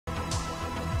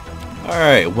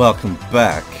Alright, welcome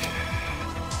back.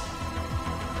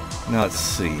 Now let's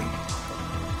see.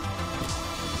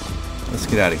 Let's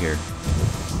get out of here.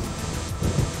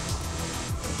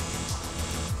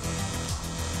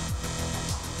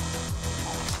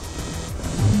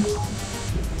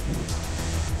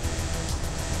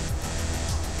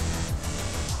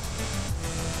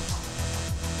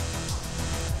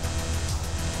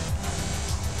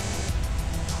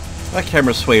 That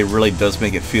camera sway really does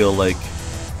make it feel like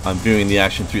I'm viewing the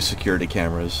action through security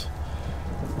cameras.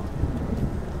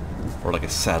 Or like a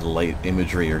satellite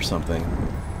imagery or something.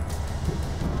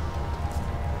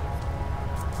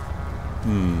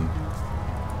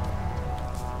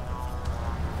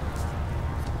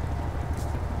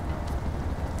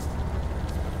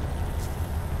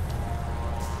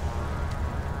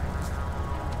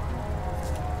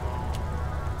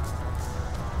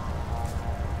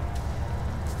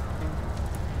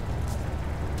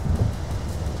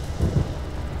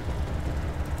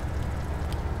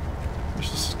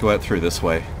 Go out through this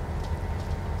way.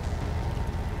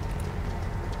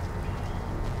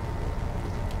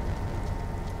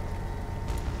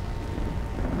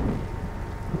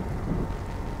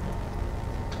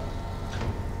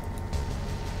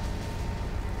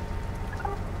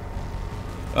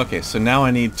 Okay, so now I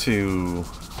need to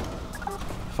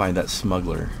find that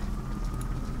smuggler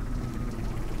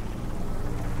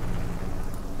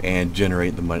and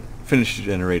generate the money, finish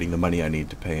generating the money I need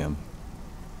to pay him.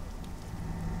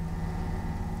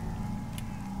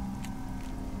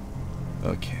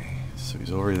 Okay, so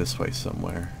he's over this way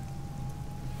somewhere.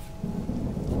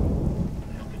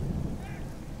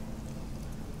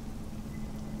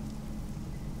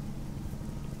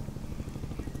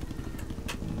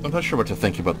 I'm not sure what to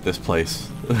think about this place,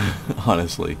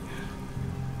 honestly.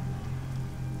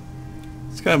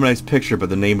 It's kind of a nice picture, but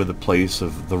the name of the place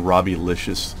of the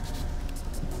Robbylicious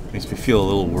makes me feel a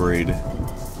little worried.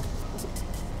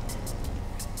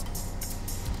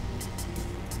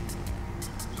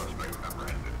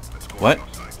 What?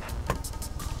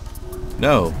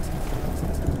 No.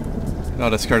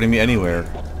 Not escorting me anywhere.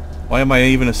 Why am I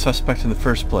even a suspect in the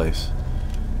first place?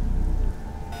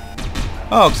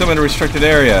 Oh, because I'm in a restricted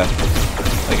area.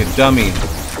 Like a dummy.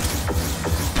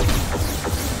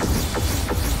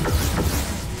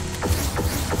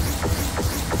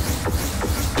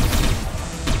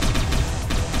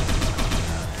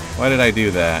 Why did I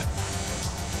do that?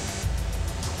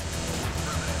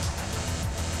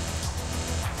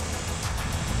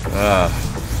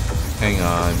 Hang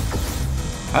on.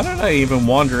 How did I even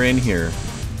wander in here?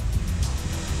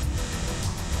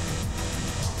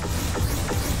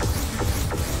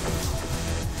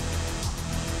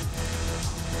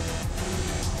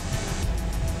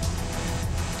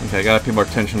 Okay, I gotta pay more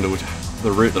attention to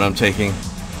the route that I'm taking.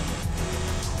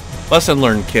 Lesson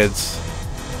learned, kids.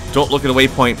 Don't look at a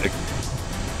waypoint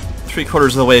 3/4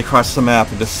 of the way across the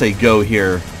map and just say go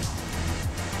here.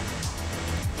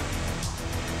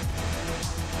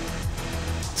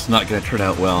 It's not going to turn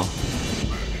out well.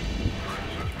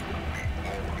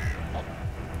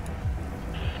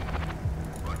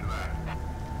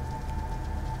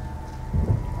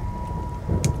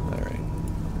 Alright.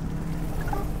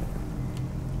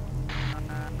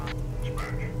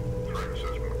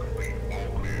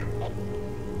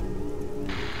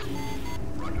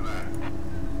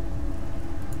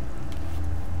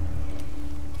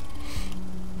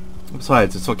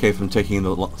 Besides, it's okay if I'm taking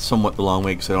the somewhat the long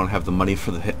way because I don't have the money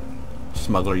for the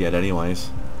smuggler yet anyways.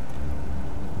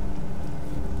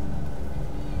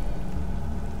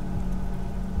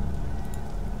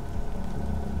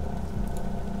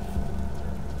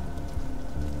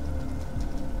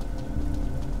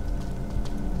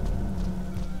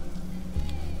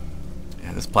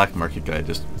 Yeah, this black market guy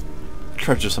just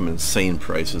charges some insane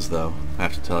prices though, I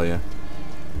have to tell you.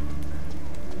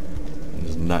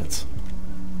 It's nuts.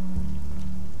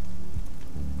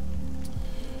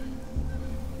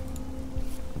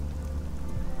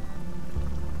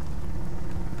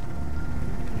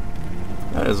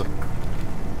 That is a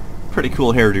pretty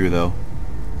cool hairdo, though.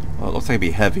 Well, it looks like it'd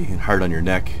be heavy and hard on your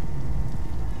neck.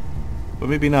 But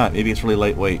maybe not. Maybe it's really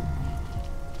lightweight.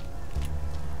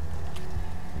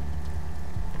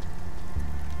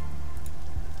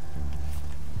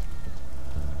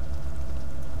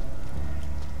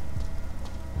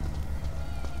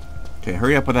 Okay,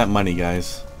 hurry up with that money,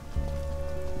 guys.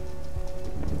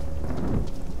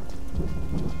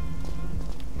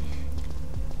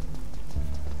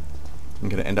 I'm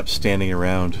gonna end up standing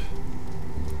around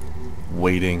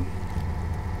waiting.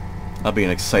 That'll be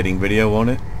an exciting video, won't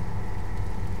it?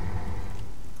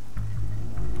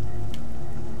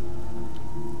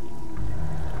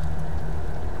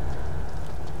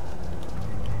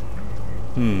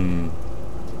 So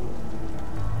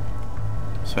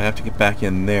I have to get back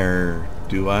in there,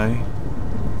 do I?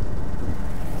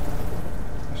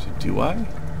 Actually, do I?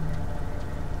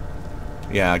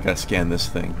 Yeah, I gotta scan this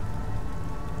thing.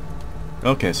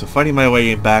 Okay, so fighting my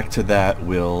way back to that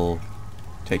will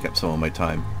take up some of my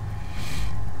time.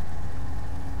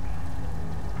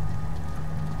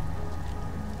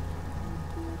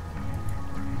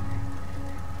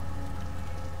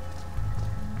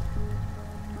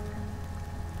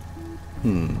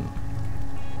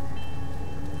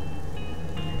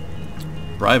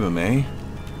 Bribe him, eh?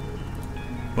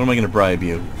 What am I going to bribe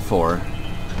you for?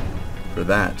 For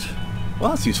that?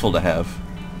 Well, that's useful to have.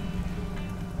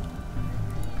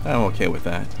 I'm okay with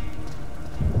that.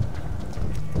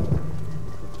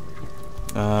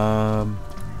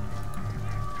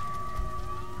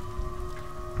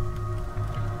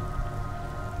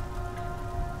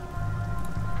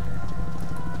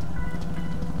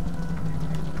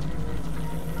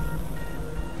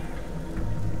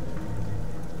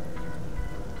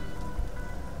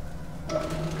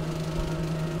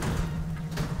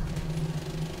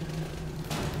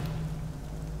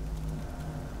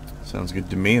 Sounds good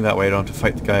to me. That way I don't have to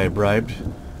fight the guy I bribed.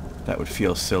 That would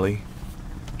feel silly.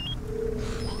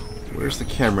 Where's the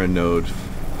camera node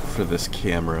for this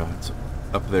camera? It's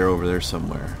up there, over there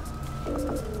somewhere.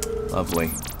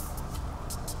 Lovely.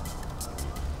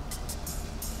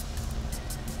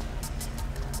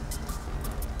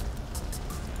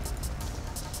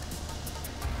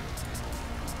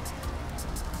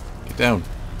 Get down.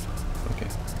 Okay.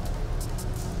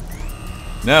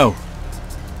 No!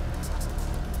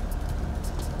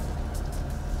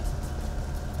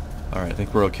 Alright, I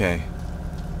think we're okay.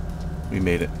 We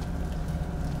made it.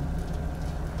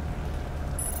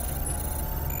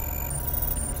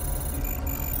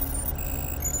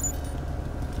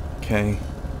 Okay.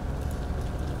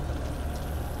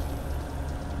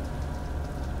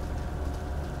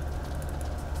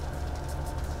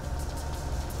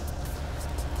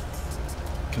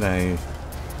 Can I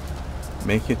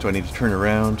make it? Do I need to turn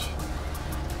around?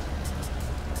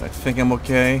 I think I'm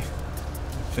okay. I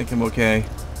think I'm okay.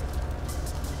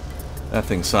 That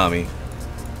thing saw me.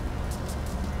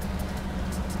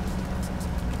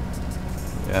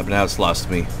 Yeah, but now it's lost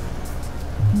me.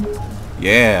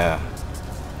 Yeah.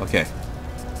 Okay.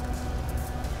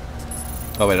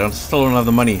 Oh wait, I still don't have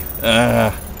the money.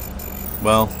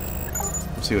 Well,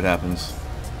 we'll see what happens.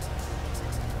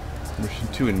 Permission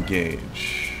to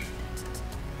engage.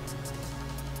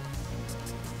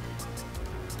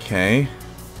 Okay,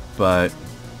 but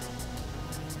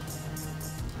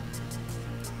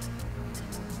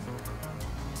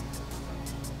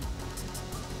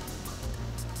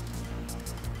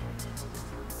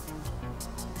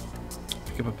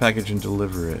pick up a package and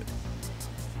deliver it.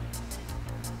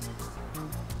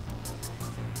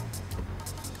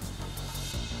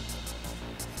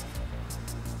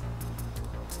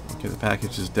 Okay, the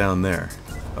package is down there.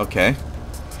 Okay.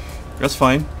 That's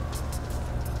fine.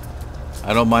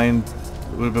 I don't mind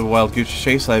a little bit of a wild goose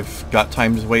chase. I've got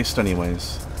time to waste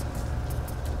anyways.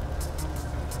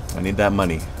 I need that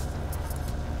money.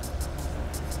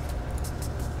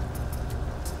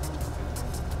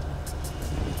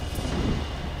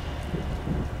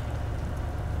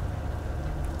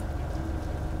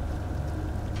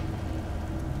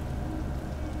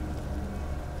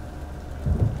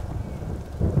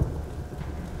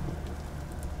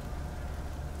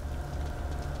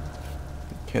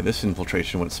 Okay, this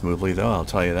infiltration went smoothly though, I'll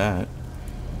tell you that.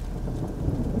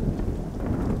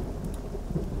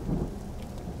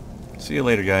 See you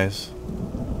later, guys.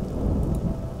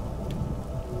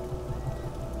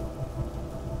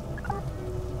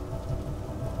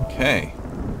 Okay.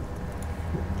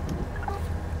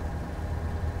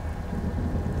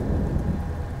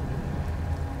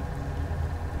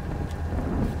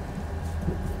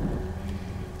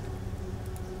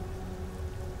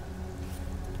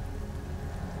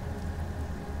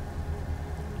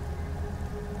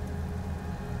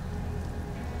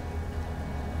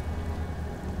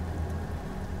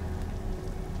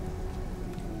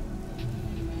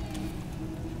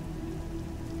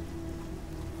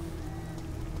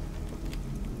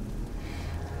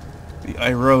 The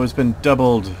IRO has been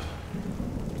doubled.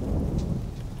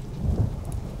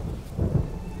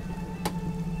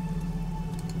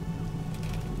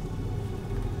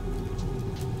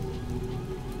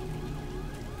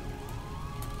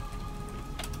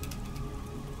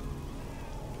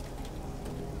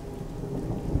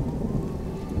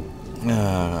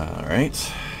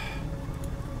 Alright.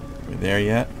 Are we there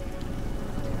yet?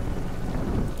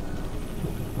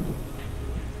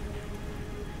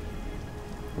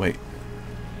 Wait.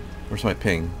 Where's my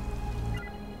ping?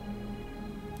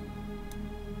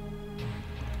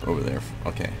 Over there.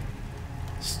 Okay.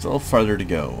 Still farther to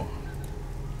go.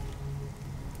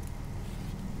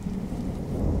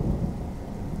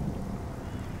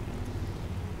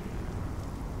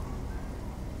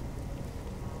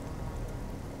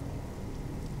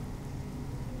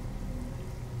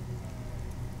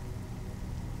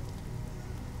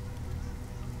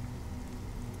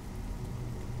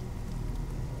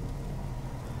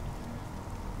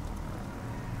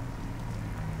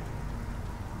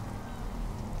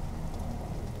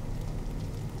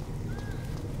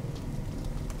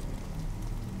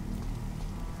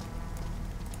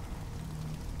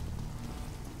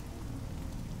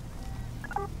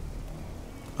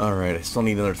 Alright, I still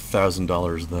need another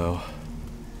 $1,000 though.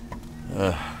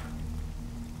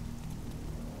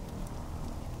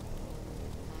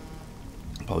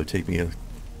 Probably take me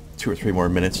 2 or 3 more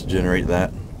minutes to generate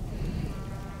that.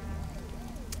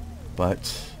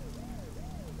 But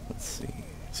let's see.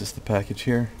 Is this the package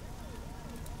here?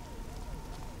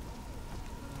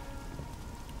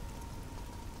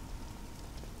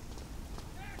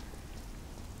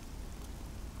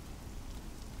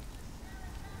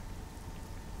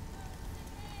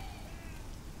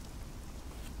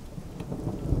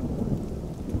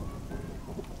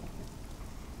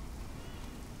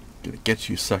 Gonna get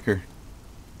you, sucker.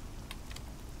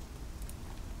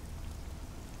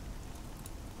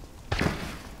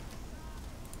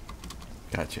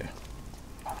 Gotcha.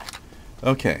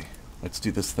 Okay, let's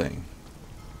do this thing.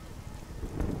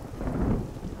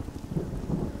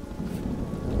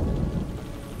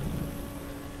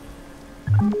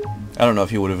 I don't know if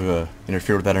he would have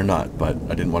interfered with that or not, but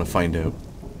I didn't want to find out.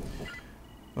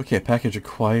 Okay, package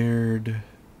acquired.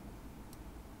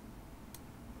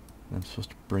 I'm supposed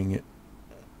to bring it...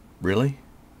 Really?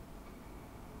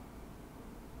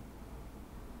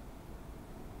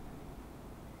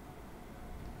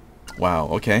 Wow,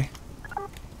 okay.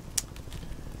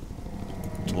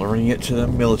 Delivering it to the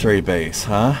military base,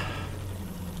 huh?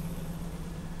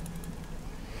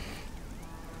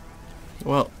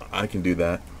 Well, I can do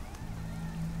that.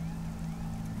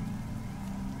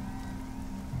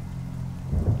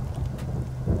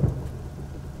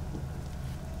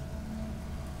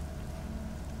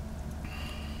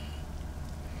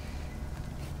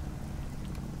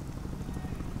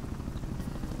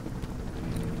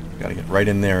 Gotta get right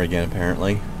in there again,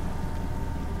 apparently.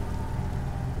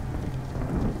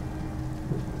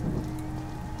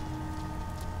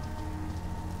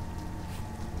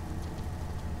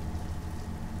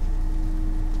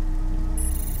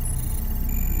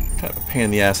 Kind of a pain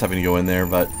in the ass having to go in there,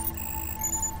 but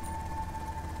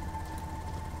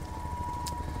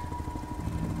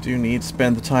do need to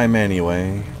spend the time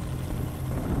anyway.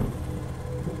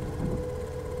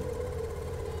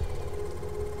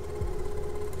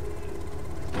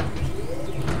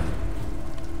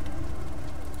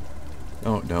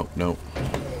 Oh, no, no.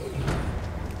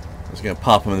 I was gonna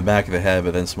pop him in the back of the head,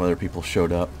 but then some other people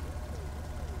showed up.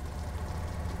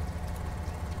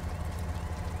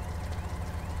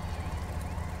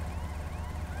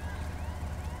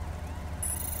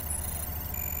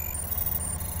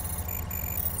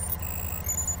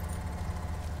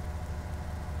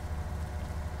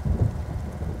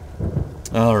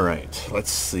 Alright, let's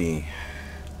see.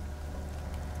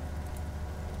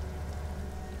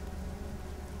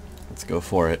 Let's go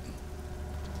for it.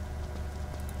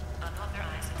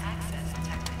 Unauthorized access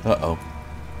detected. Uh-oh.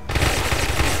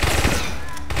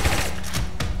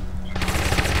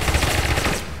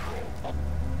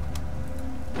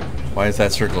 Why is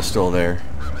that circle still there?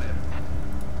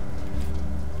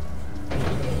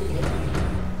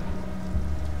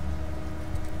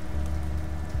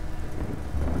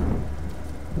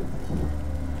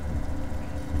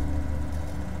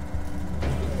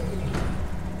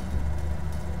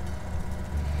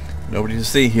 Nobody to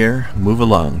see here. Move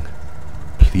along.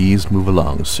 Please move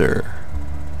along, sir.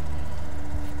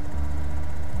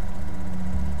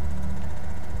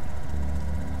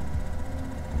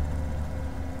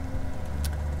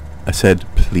 I said,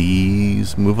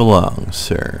 please move along,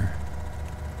 sir.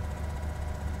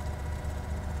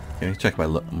 Okay, check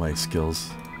my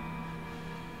skills.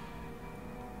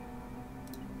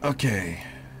 Okay.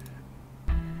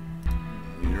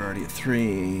 You're already at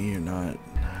 3. You're not.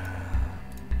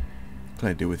 What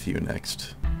can I do with you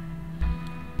next?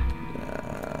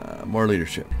 More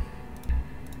leadership.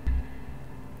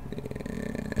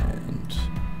 And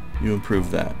you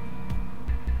improve that.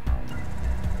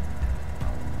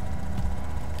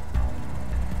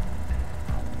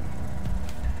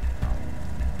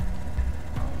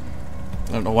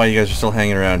 I don't know why you guys are still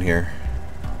hanging around here.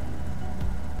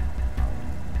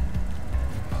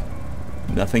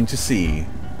 Nothing to see.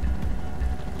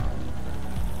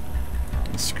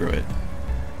 Screw it.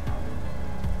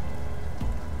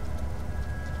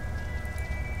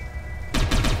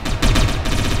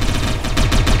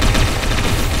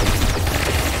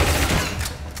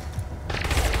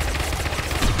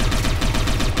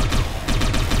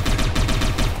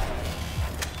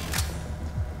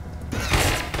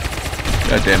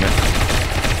 God damn it.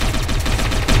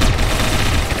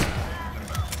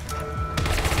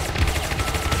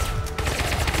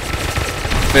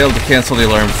 Failed to cancel the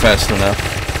alarm fast enough.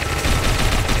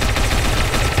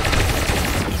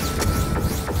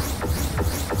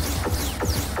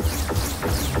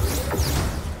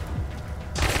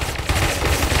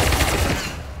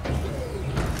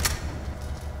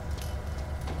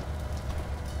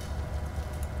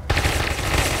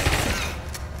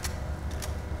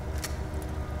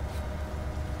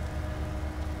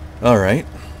 Alright.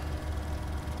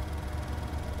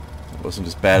 It wasn't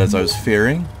as bad as I was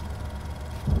fearing.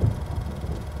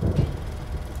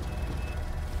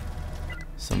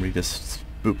 Somebody just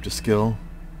booped a skill.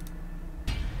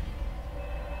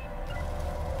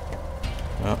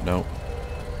 Oh, no.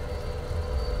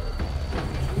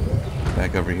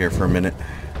 Back over here for a minute.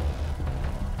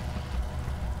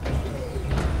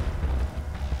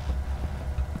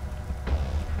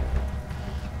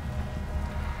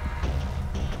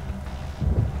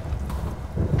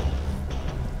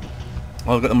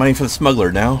 Oh, I've got the money for the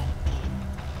smuggler now.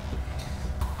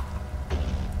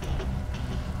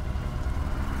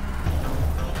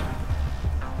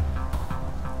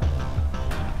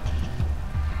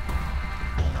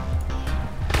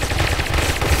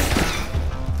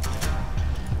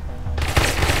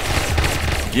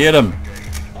 Get him!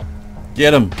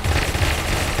 Get him!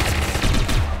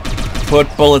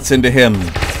 Put bullets into him!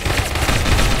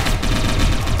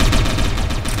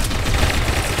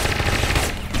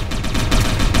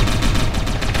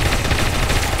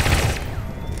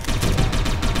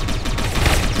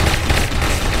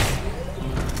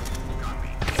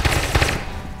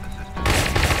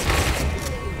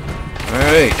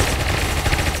 Alright.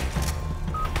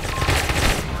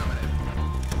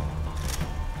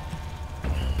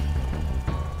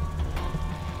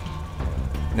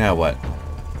 Now what?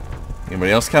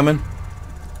 Anybody else coming?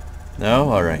 No?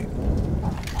 Alright.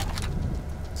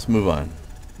 Let's move on.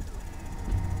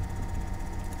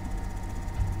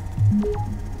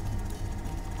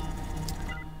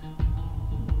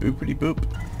 Boopity boop.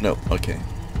 No, okay.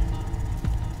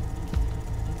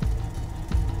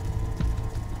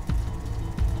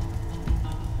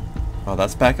 Oh,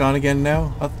 that's back on again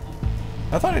now?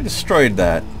 I thought I destroyed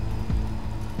that.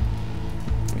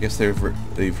 I guess they've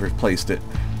replaced it.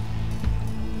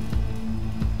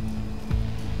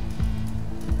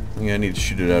 I need to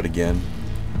shoot it out again.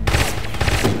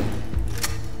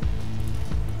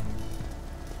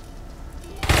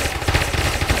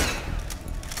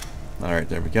 Alright,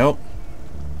 there we go.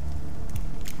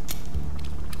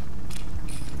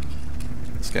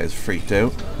 This guy's freaked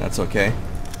out. That's okay.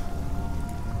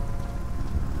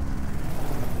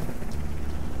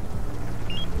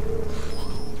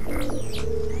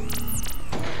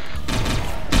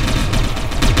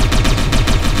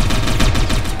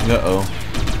 Uh-oh.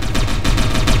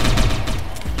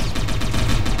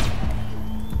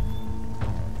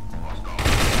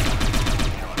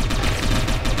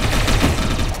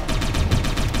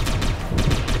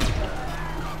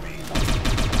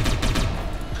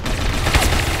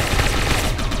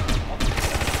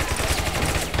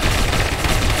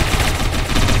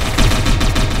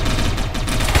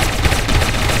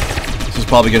 This is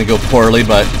probably going to go poorly,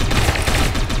 but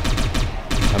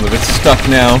I'm a bit stuck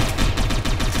now.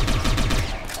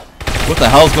 What the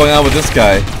hell's going on with this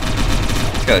guy?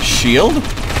 He's got a shield?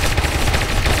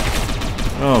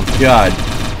 Oh god.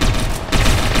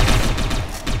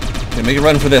 Okay, make a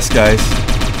run for this, guys.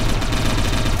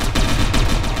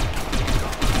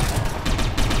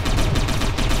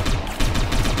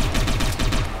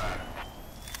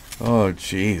 Oh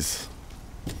jeez.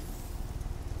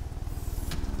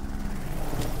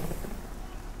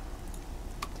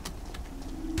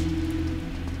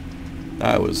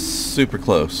 That was super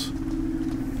close.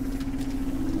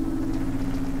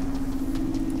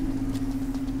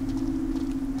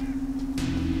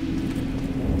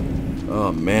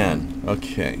 Oh man,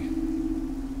 okay.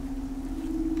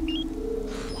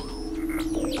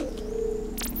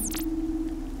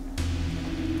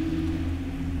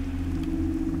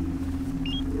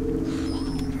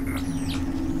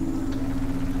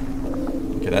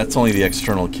 Okay, that's only the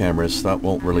external cameras, so that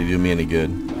won't really do me any good.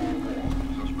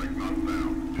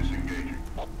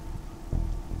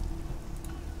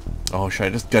 Oh, should I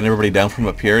just gun everybody down from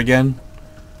up here again?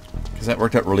 Because that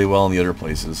worked out really well in the other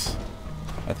places.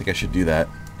 I think I should do that.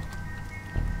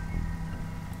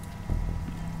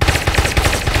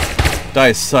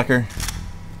 Die, sucker.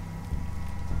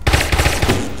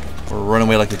 Or run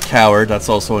away like a coward, that's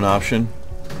also an option.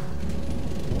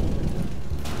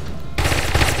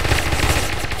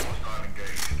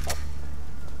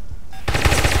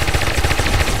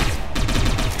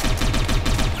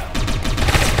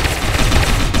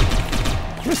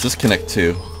 Where's this connect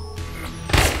to?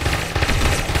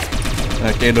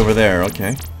 That gate over there,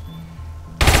 okay.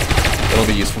 That'll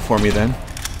be useful for me then.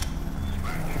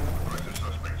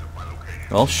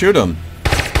 Well, shoot him.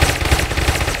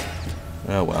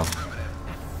 Oh well.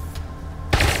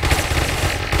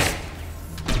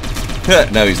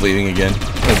 Now he's leaving again.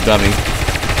 What a dummy.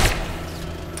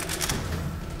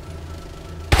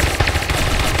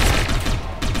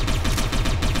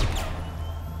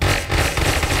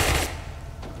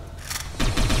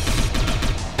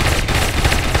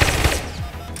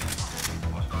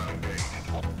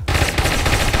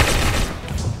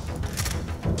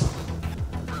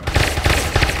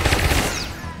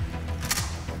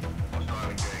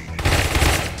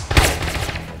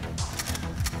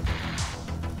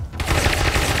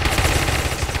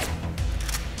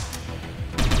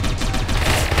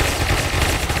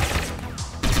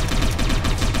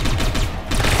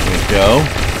 Go.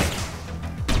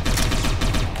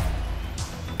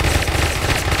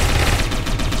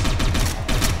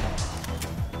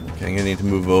 Okay, I'm gonna need to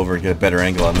move over and get a better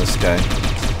angle on this guy.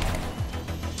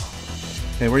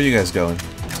 Hey, where are you guys going?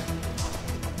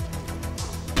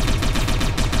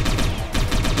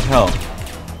 What the hell?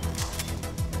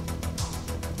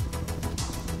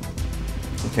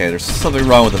 Okay, there's something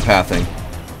wrong with the pathing.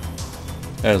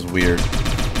 That is weird.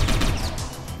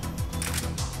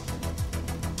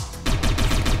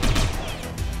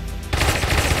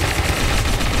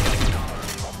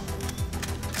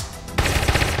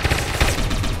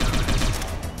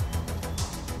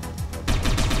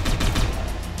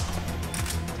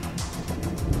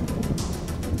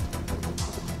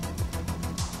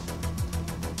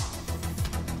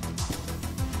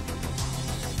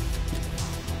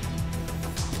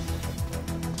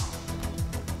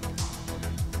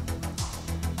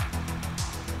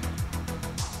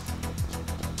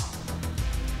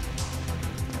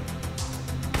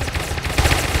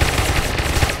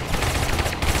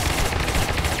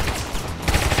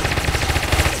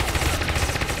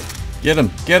 Get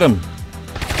him! Get him!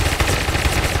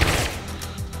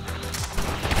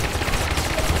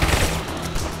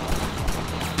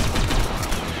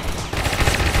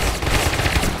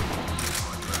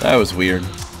 That was weird.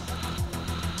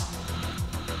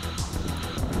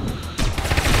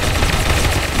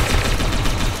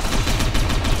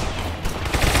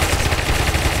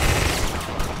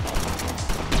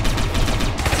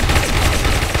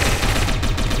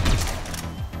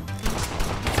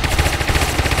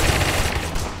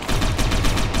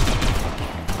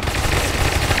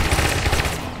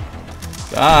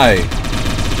 Die!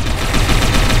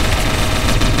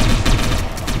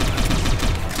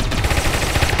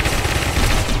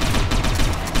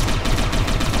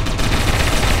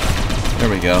 There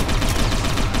we go.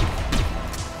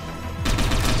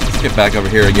 Let's get back over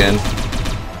here again.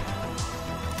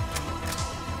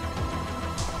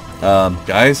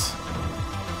 Guys?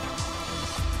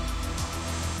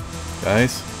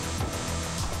 Guys?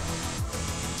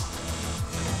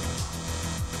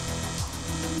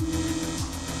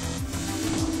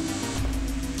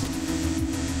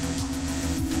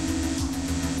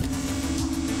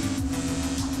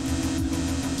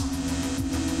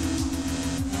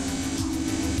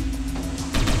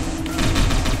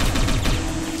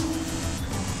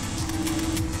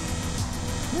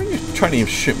 Trying to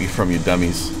even shoot me from, you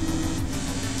dummies.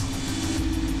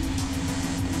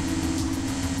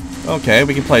 Okay,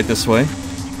 we can play it this way.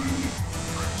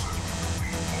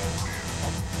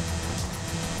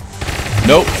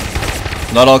 Nope.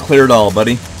 Not all clear at all,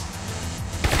 buddy.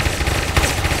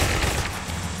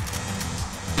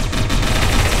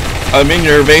 I'm in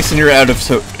your base and you're out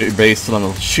of base, and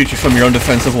I'll shoot you from your own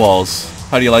defensive walls.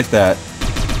 How do you like that?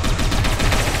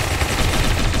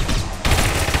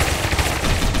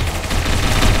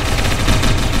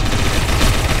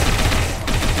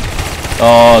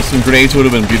 Oh, some grenades would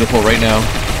have been beautiful right now.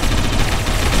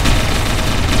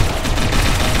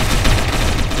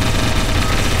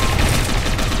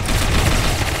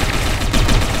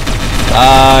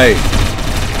 Die!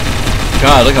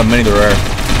 God, look how many there are.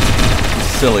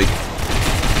 It's silly.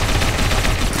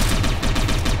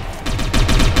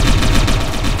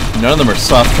 None of them are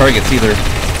soft targets either.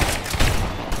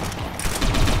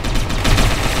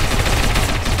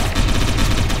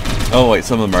 Oh wait,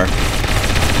 some of them are.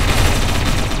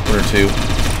 One or two.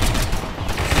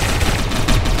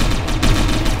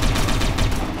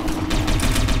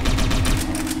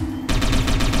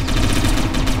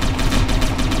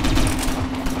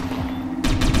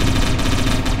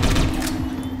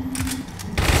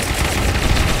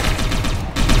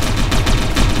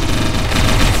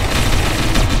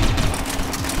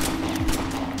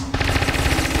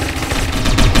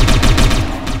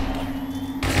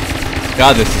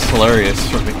 God, this is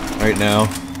hilarious right now.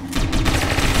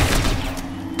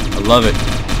 I love it.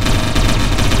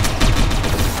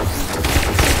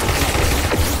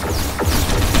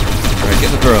 Alright,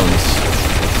 get the drones.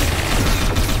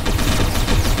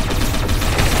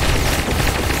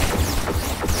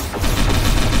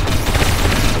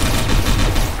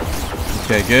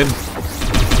 Okay, good.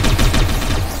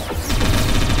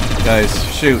 Guys,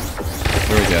 shoot.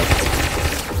 There we go.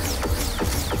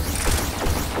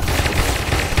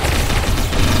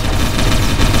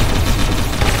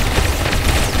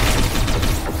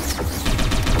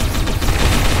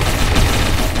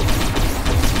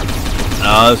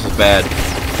 Oh, this is bad.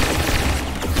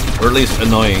 Or at least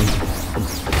annoying.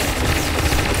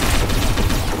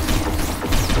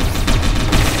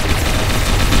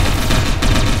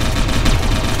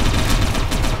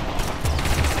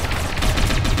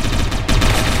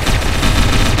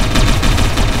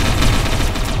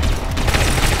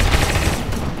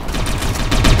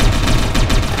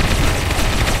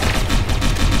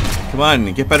 Come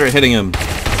on, get better at hitting him.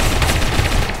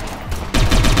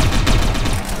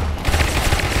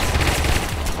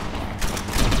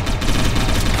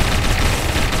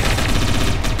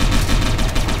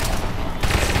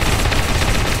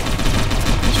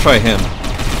 Try him.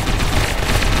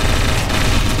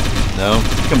 No?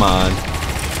 Come on.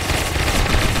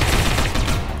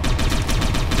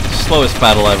 Slowest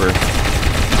battle ever.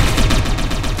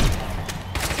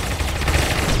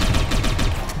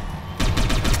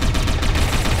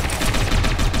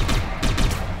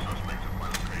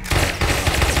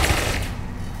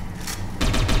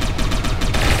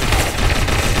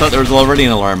 Thought there was already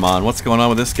an alarm on. What's going on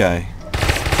with this guy?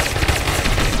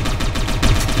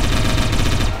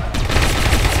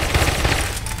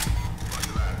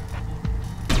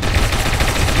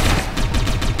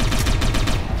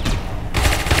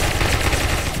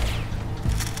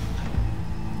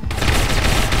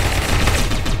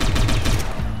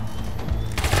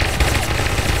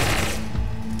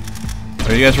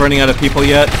 Are you guys running out of people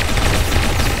yet?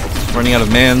 Running out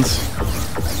of mans?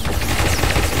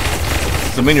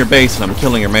 I'm in your base and I'm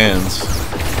killing your mans.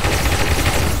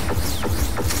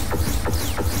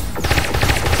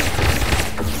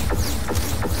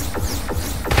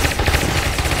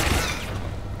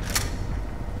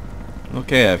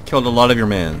 Okay, I've killed a lot of your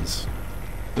mans.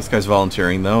 This guy's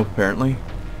volunteering though, apparently.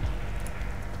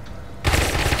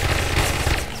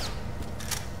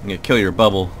 I'm gonna kill your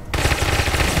bubble.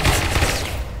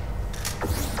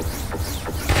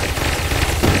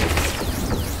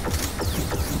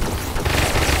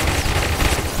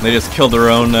 They just killed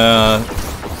their own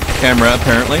camera,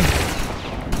 apparently.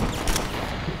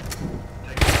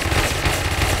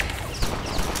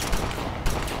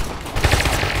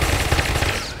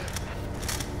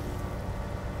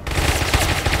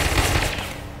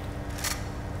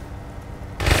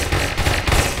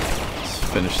 Let's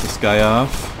finish this guy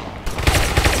off.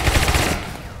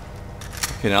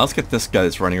 Okay, now let's get this guy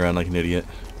that's running around like an idiot.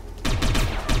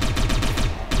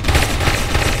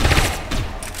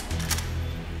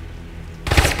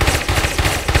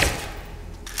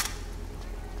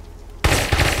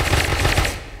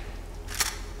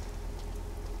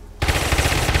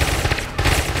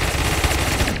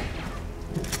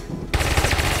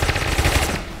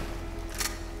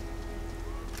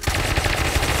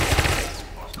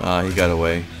 Ah, he got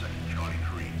away.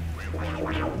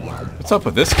 What's up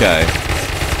with this guy?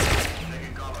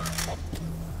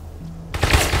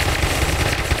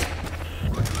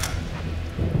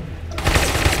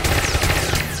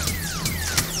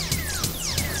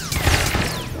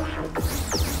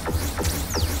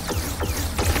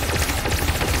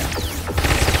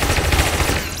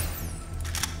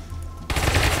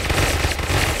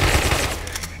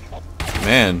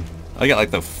 Man, I got like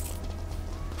the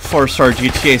 4-star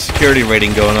GTA security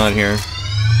rating going on here.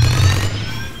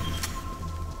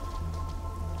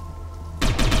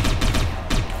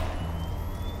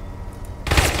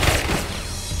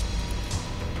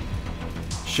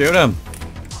 Shoot him.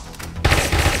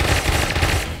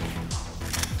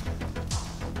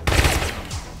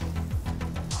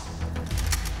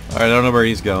 Alright, I don't know where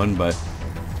he's going, but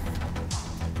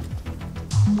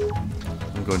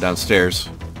I'm going downstairs.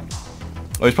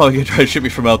 Oh, he's probably gonna try to shoot me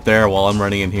from out there while I'm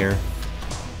running in here.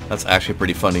 That's actually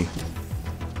pretty funny.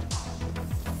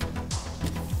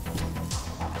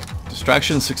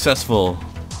 Distraction successful.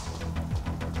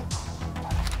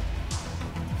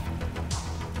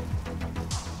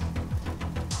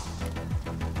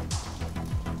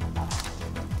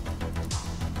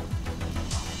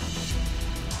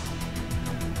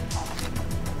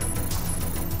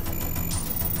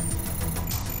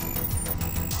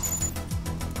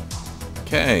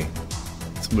 Okay,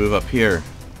 let's move up here.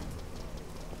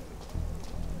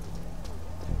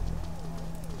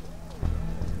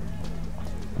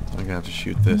 I'm gonna have to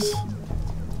shoot this.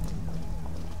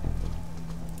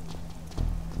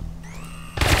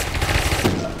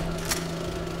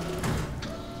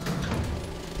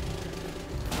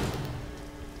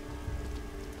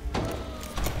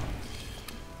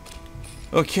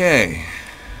 Okay.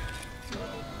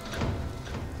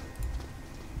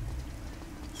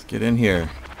 Let's get in here.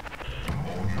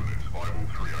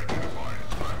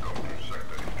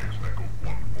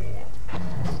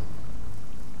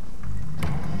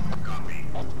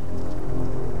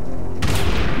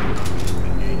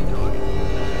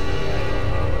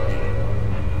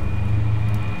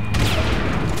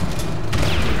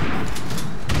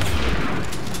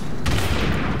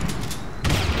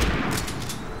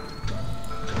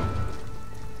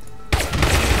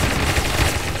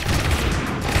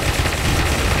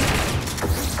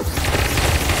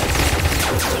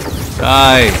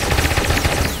 Die!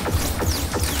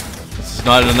 This is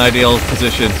not an ideal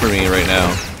position for me right now.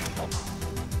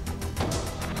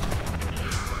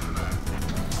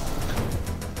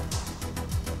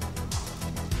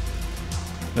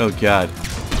 Oh god.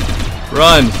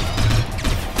 Run!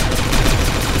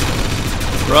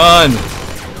 Run!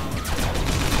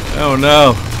 Oh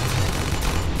no!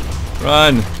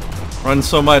 Run! Run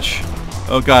so much!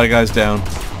 Oh god, a guy's down.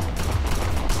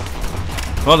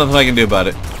 Well, nothing I can do about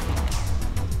it.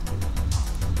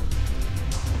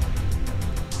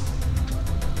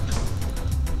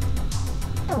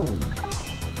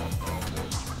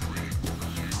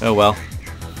 Oh well.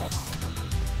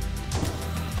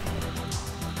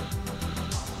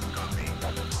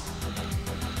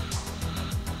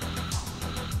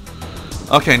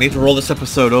 Okay, I need to roll this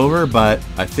episode over, but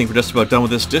I think we're just about done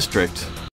with this district.